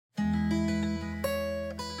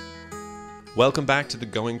Welcome back to the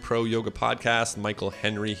Going Pro Yoga Podcast. Michael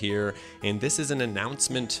Henry here, and this is an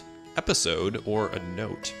announcement episode or a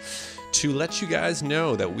note to let you guys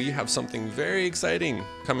know that we have something very exciting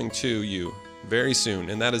coming to you very soon,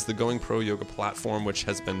 and that is the Going Pro Yoga platform, which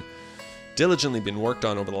has been diligently been worked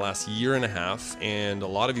on over the last year and a half, and a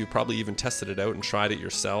lot of you probably even tested it out and tried it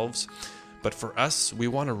yourselves. But for us, we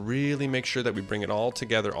want to really make sure that we bring it all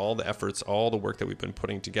together, all the efforts, all the work that we've been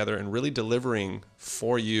putting together, and really delivering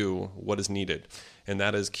for you what is needed. And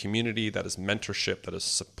that is community, that is mentorship, that is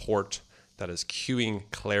support, that is cueing,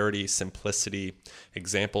 clarity, simplicity,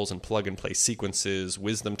 examples and plug-and-play sequences,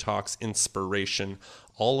 wisdom talks, inspiration,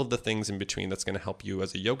 all of the things in between that's going to help you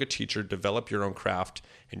as a yoga teacher develop your own craft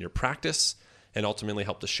and your practice, and ultimately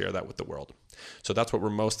help to share that with the world. So that's what we're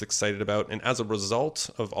most excited about. And as a result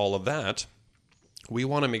of all of that, we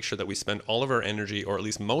want to make sure that we spend all of our energy, or at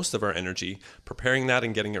least most of our energy, preparing that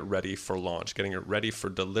and getting it ready for launch, getting it ready for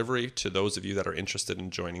delivery to those of you that are interested in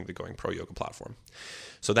joining the Going Pro Yoga platform.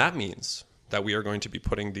 So that means that we are going to be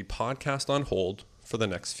putting the podcast on hold for the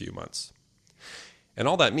next few months. And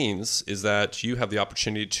all that means is that you have the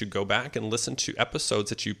opportunity to go back and listen to episodes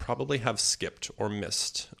that you probably have skipped or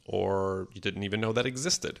missed, or you didn't even know that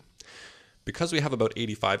existed. Because we have about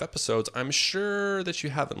 85 episodes, I'm sure that you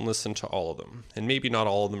haven't listened to all of them. And maybe not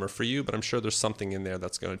all of them are for you, but I'm sure there's something in there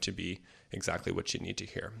that's going to be exactly what you need to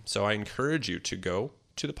hear. So I encourage you to go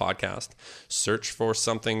to the podcast, search for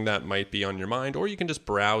something that might be on your mind, or you can just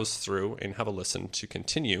browse through and have a listen to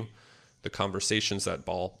continue the conversations that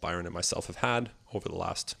Byron and myself have had over the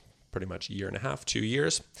last pretty much year and a half, 2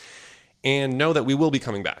 years. And know that we will be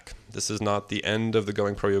coming back. This is not the end of the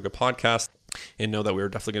Going Pro Yoga podcast. And know that we're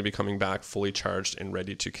definitely going to be coming back fully charged and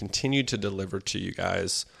ready to continue to deliver to you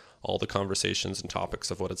guys all the conversations and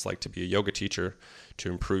topics of what it's like to be a yoga teacher,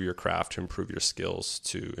 to improve your craft, to improve your skills,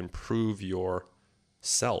 to improve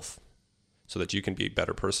yourself so that you can be a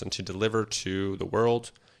better person to deliver to the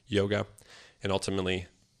world, yoga, and ultimately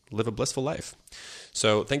live a blissful life.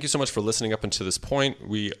 So thank you so much for listening up until this point.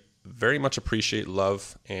 We very much appreciate,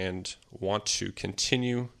 love, and want to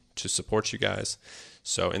continue to support you guys.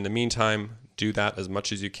 So in the meantime, do that as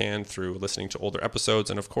much as you can through listening to older episodes.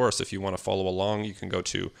 And of course, if you want to follow along, you can go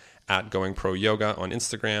to @GoingProYoga on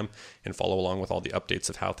Instagram and follow along with all the updates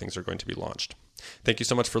of how things are going to be launched. Thank you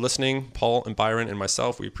so much for listening. Paul and Byron and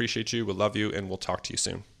myself, we appreciate you, we love you, and we'll talk to you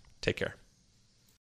soon. Take care.